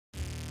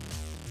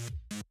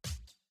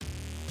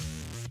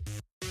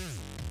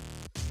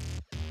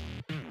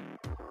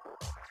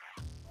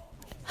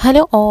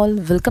Hello all,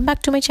 welcome back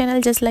to my channel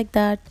just like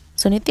that.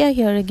 So Nitya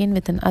here again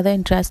with another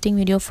interesting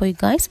video for you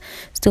guys.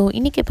 So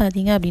இன்னைக்கு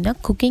பாத்தீங்க அப்படினா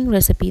cooking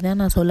recipe தான்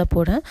நான் சொல்ல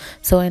போறேன்.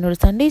 So என்னோட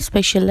Sunday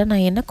specialல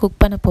நான் என்ன cook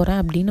பண்ண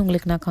போறேன் அப்படினு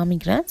உங்களுக்கு நான்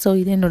காமிக்கிறேன். So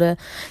இது என்னோட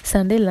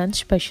Sunday lunch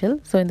special.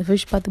 So இந்த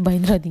fish பார்த்து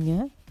பயந்துறாதீங்க.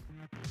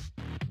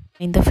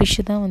 இந்த fish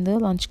தான் வந்து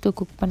லஞ்ச்க்கு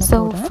குக் பண்ண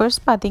போறேன்.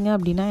 ஃபர்ஸ்ட் பாத்தீங்க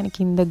அப்படினா எனக்கு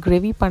இந்த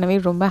கிரேவி பண்ணவே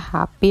ரொம்ப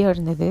ஹாப்பியா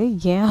இருந்தது.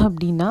 ஏன்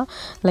அப்படினா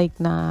லைக்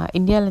நான்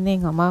இந்தியால இருந்து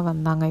எங்க அம்மா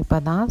வந்தாங்க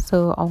இப்பதான். சோ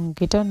அவங்க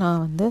கிட்ட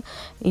நான் வந்து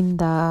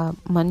இந்த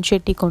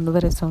மண்சட்டி கொண்டு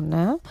வர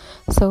சொன்னேன்.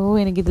 சோ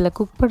எனக்கு இதுல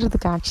குக்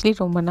பண்றதுக்கு एक्चुअली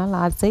ரொம்ப நாள்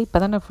ஆசை.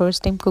 இப்பதான் நான்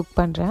ஃபர்ஸ்ட் டைம் குக்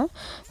பண்றேன்.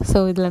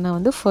 சோ இதுல நான்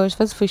வந்து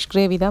ஃபர்ஸ்ட் fish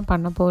gravy தான்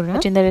பண்ண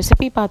போறேன். இந்த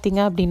ரெசிபி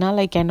பாத்தீங்க அப்படினா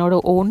லைக்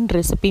என்னோட ஓன்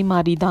ரெசிபி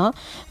மாதிரி தான்.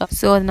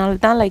 சோ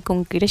அதனால தான் லைக்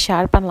உங்ககிட்ட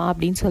ஷேர் பண்ணலாம்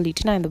அப்படினு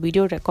சொல்லிட்டு நான் இந்த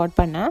வீடியோ ரெக்கார்ட்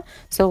பண்ணேன்.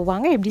 ஸோ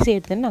வாங்க எப்படி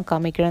செய்யறதுன்னு நான்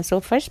காமிக்கிறேன். ஸோ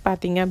ஃபர்ஸ்ட்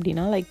பார்த்தீங்க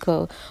அப்படின்னா லைக்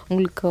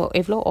உங்களுக்கு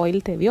எவ்வளோ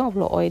ஆயில் தேவையோ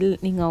அவ்வளோ ஆயில்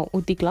நீங்கள்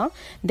ஊற்றிக்கலாம்.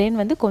 தென்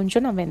வந்து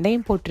கொஞ்சம் நான்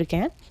வெந்தயம்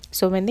போட்டிருக்கேன்.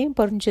 ஸோ வெந்தயம்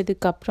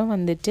பொரிஞ்சதுக்கப்புறம்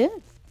வந்துட்டு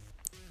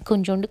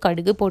கொஞ்சோண்டு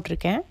கடுகு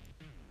போட்டிருக்கேன்.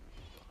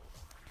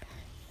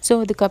 ஸோ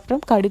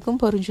அதுக்கப்புறம்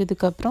கடுகும்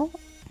பொரிஞ்சதுக்கப்புறம்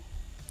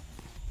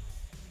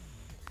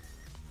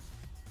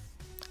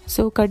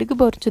ஸோ கடுகு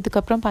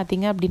பொரிச்சதுக்கப்புறம்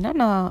பார்த்தீங்க அப்படின்னா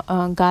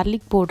நான்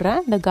கார்லிக் போடுறேன்.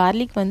 இந்த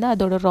கார்லிக் வந்து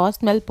அதோட ரா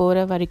ஸ்மெல்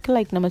போகிற வரைக்கும்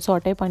லைக் நம்ம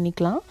சாட்டே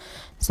பண்ணிக்கலாம்.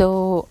 ஸோ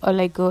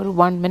லைக் ஒரு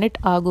 1 minute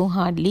ஆகும்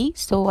ஹார்ட்லி.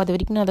 ஸோ அது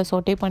வரைக்கும் நான் அதை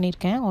சாட்டே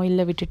பண்ணியிருக்கேன்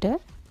ஆயிலில் விட்டுட்டு.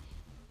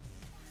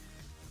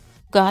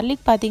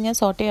 கார்லிக் பார்த்தீங்க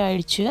சாட்டே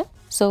ஆகிடுச்சு.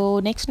 ஸோ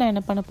நெக்ஸ்ட் நான்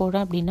என்ன பண்ண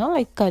போகிறேன் அப்படின்னா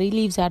லைக் கறி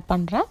லீவ்ஸ் ஆட்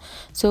பண்ணுறேன்.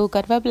 ஸோ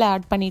கருவேப்பிலை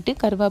ஆட் பண்ணிவிட்டு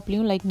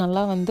கருவேப்பிலையும் லைக்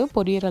நல்லா வந்து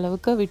பொரியிற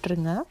அளவுக்கு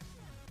விட்டுருங்க.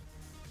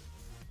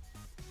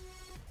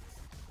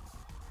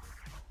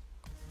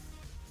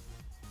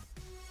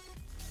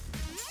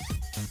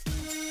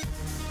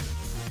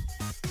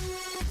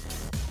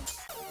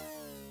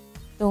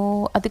 ஸோ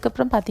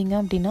அதுக்கப்புறம் பார்த்தீங்க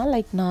அப்படின்னா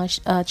லைக் நான்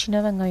சின்ன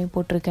வெங்காயம்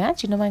போட்டிருக்கேன்.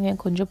 சின்ன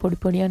வெங்காயம் கொஞ்சம் பொடி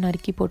பொடியாக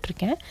நறுக்கி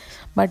போட்டிருக்கேன்.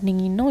 பட்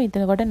நீங்கள் இன்னும்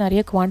இதை விட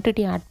நிறைய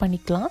குவான்டிட்டி ஆட்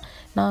பண்ணிக்கலாம்.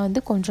 நான்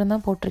வந்து கொஞ்சம்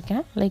தான்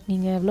போட்டிருக்கேன். லைக்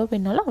நீங்கள் எவ்வளோ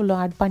வேணாலும் அவ்வளோ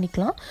ஆட்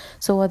பண்ணிக்கலாம்.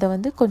 ஸோ அதை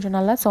வந்து கொஞ்சம்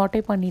நல்லா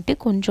சாட்டே பண்ணிவிட்டு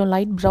கொஞ்சம்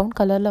லைட் ப்ரௌன்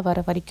கலரில்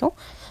வர வரைக்கும்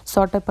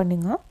சாட்டே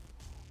பண்ணுங்கள்.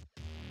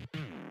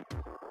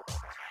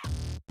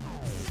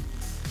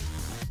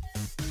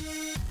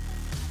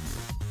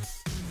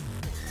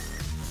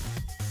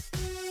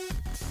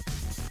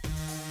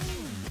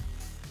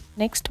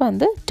 நெக்ஸ்ட்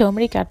வந்து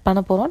டர்மரிக் ஆட் பண்ண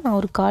போகிறோம். நான்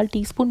ஒரு 1/4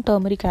 டீஸ்பூன்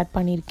டர்மரிக் ஆட்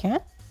பண்ணியிருக்கேன்.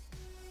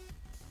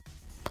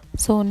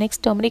 ஸோ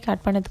நெக்ஸ்ட் டர்மரிக்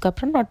ஆட்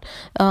பண்ணதுக்கப்புறம்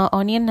நான்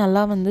ஆனியன்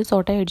நல்லா வந்து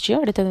சாட்டே ஆகிடுச்சு.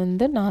 அடுத்தது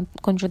வந்து நான்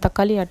கொஞ்சம்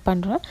தக்காளி ஆட்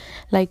பண்ணுறேன்.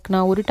 லைக்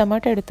நான் ஒரு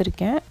டொமேட்டோ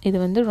எடுத்திருக்கேன். இது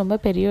வந்து ரொம்ப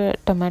பெரிய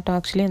டொமேட்டோ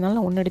ஆக்சுவலி, அதனால்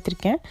நான் 1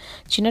 எடுத்திருக்கேன்.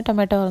 சின்ன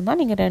டொமேட்டோ இருந்தால்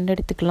நீங்கள் 2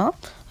 எடுத்துக்கலாம்.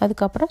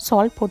 அதுக்கப்புறம்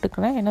சால்ட்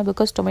போட்டுக்கிறேன். ஏன்னா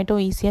பிகாஸ் டொமேட்டோ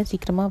ஈஸியாக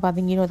சீக்கிரமாக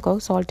வதங்கிடும்,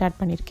 அதுக்காக சால்ட் ஆட்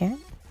பண்ணியிருக்கேன்.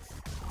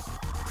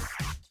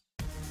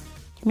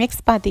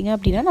 நெக்ஸ்ட் பார்த்தீங்க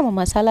அப்படின்னா நம்ம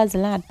மசாலாஸ்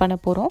எல்லாம் ஆட் பண்ண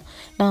போகிறோம்.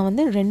 நான்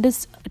வந்து 2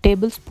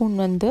 டேபிள் ஸ்பூன்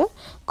வந்து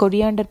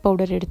கொரியாண்டர்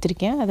பவுடர்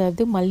எடுத்திருக்கேன்.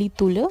 அதாவது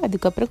மல்லித்தூள்,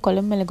 அதுக்கப்புறம்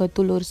குழம்பு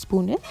மிளகாத்தூள் 1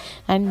 ஸ்பூனு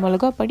அண்ட்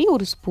மிளகாப்பொடி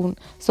 1 ஸ்பூன்.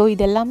 ஸோ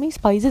இது எல்லாமே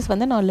ஸ்பைசஸ்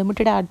வந்து நான்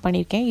லிமிட்டடாக ஆட்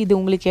பண்ணியிருக்கேன். இது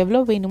உங்களுக்கு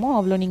எவ்வளோ வேணுமோ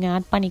அவ்வளோ நீங்கள்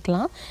ஆட்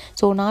பண்ணிக்கலாம்.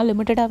 ஸோ நான்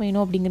லிமிட்டடாக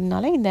வேணும்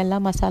அப்படிங்கிறதுனால இந்த எல்லா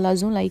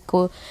மசாலாஸும் லைக்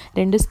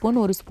 2 ஸ்பூன்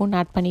 1 ஸ்பூன்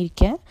ஆட்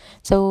பண்ணியிருக்கேன்.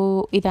 ஸோ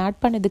இதை ஆட்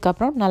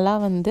பண்ணதுக்கப்புறம் நல்லா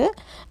வந்து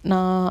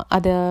நான்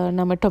அதை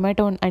நம்ம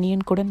டொமேட்டோ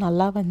அனியன் கூட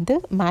நல்லா வந்து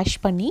மேஷ்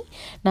பண்ணி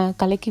நான்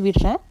கலக்கி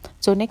விடுறேன்.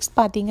 ஸோ நெக்ஸ்ட்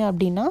பார்த்தீங்க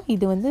அப்படின்னா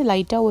இது வந்து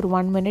லைட்டாக ஒரு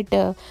 1 minute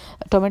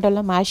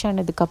டொமேட்டோலாம் மேஷ்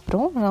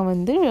ஆனதுக்கப்புறம் நான்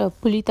வந்து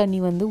புளி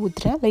தண்ணி வந்து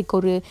ஊற்றுறேன். லைக்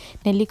ஒரு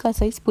நெல்லிக்காய்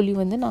சைஸ் புளி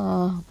வந்து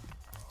நான்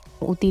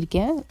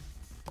ஊற்றிருக்கேன்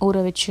ஊற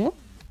வச்சு.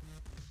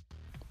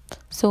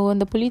 ஸோ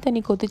அந்த புளி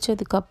தண்ணி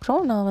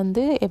கொதிச்சதுக்கப்புறம் நான்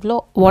வந்து எவ்வளோ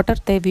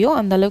வாட்டர் தேவையோ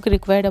அந்த அளவுக்கு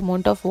required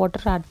amount of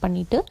water add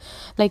பண்ணிவிட்டு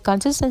லைக்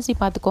கன்சிஸ்டன்சி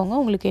பார்த்துக்கோங்க.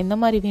 உங்களுக்கு எந்த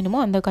மாதிரி வேணுமோ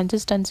அந்த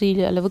கன்சிஸ்டன்சி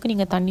அளவுக்கு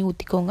நீங்கள் தண்ணி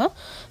ஊற்றிக்கோங்க.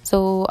 ஸோ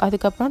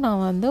அதுக்கப்புறம்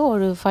நான் வந்து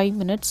ஒரு 5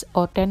 minutes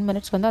or 10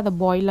 minutes வந்து அதை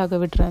பாயில் ஆக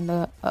விட்டுறேன் அந்த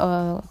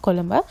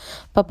குழம்ப.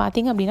 இப்போ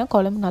பார்த்தீங்க அப்படின்னா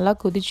குழம்பு நல்லா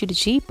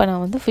கொதிச்சிடுச்சு. இப்போ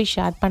நான் வந்து ஃபிஷ்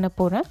ஆட் பண்ண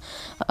போகிறேன்.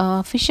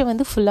 ஃபிஷ்ஷை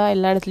வந்து ஃபுல்லாக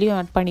எல்லா இடத்துலையும்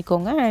ஆட்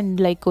பண்ணிக்கோங்க.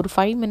 அண்ட் லைக் ஒரு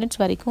 5 minutes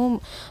வரைக்கும்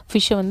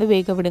ஃபிஷ்ஷை வந்து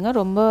வேக விடுங்க.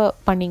 ரொம்ப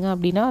பண்ணிங்க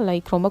அப்படின்னா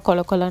லைக் ரொம்ப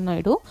கொலன்னு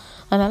ஆகிடும்.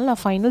 அதனால் நான்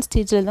ஃபைனல்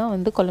ஸ்டேஜில் தான்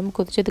வந்து குழம்பு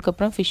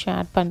கொதிச்சதுக்கப்புறம் ஃபிஷ்ஷை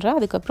ஆட் பண்ணுறேன்.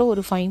 அதுக்கப்புறம்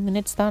ஒரு 5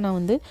 minutes தான் நான்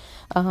வந்து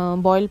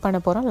பாயில் பண்ண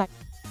போகிறேன்.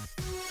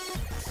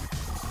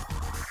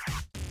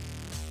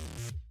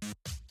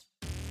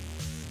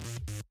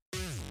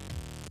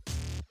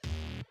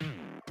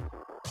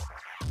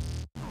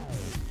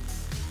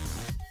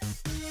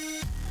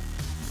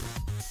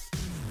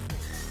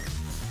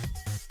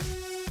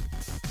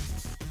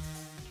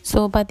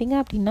 ஸோ பார்த்தீங்க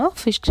அப்படின்னா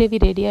ஃபிஷ் கிரேவி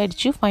ரெடி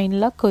ஆகிடுச்சு.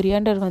 ஃபைனலாக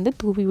கொரியாண்டர் வந்து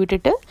தூவி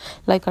விட்டுட்டு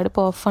லைக்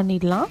அடுப்பு ஆஃப்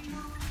பண்ணிடலாம்.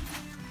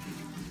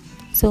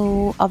 ஸோ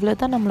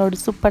அவ்வளோதான், நம்மளோட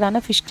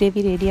சூப்பரான ஃபிஷ்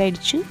கிரேவி ரெடி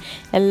ஆகிடுச்சு.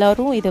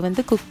 எல்லோரும் இதை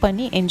வந்து குக்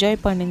பண்ணி என்ஜாய்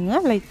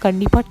பண்ணுங்கள். லைக்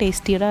கண்டிப்பாக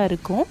டேஸ்டியாக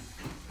இருக்கும்.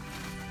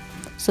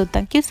 So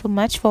thank you so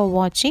much for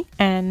வாட்சிங்.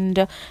 அண்ட்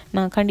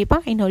நான்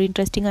கண்டிப்பாக இன்னொரு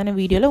இன்ட்ரெஸ்டிங்கான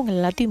வீடியோவில் உங்கள்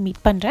எல்லாத்தையும்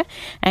மீட் பண்ணுறேன்.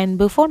 அண்ட்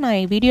பிஃபோர் நான்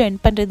வீடியோ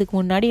எண்ட் பண்ணுறதுக்கு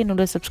முன்னாடி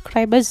என்னோடய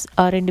சப்ஸ்கிரைபர்ஸ்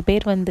 2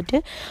 பேர் வந்துட்டு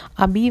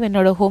அபி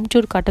என்னோடய ஹோம்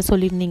டூர் காட்ட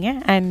சொல்லியிருந்தீங்க.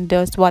 அண்ட்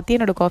ஸ்வாதி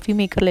என்னோடய காஃபி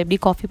மேக்கரில் எப்படி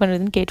காஃபி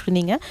பண்ணுறதுன்னு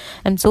கேட்டிருந்தீங்க.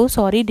 ஐம் ஸோ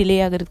சாரி டிலே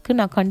ஆகிறதுக்கு.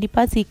 நான்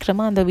கண்டிப்பாக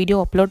சீக்கிரமாக அந்த வீடியோ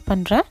அப்லோட்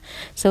பண்ணுறேன்.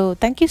 So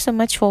thank you so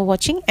much for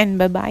வாட்சிங் and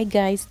bye bye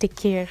guys, take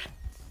care.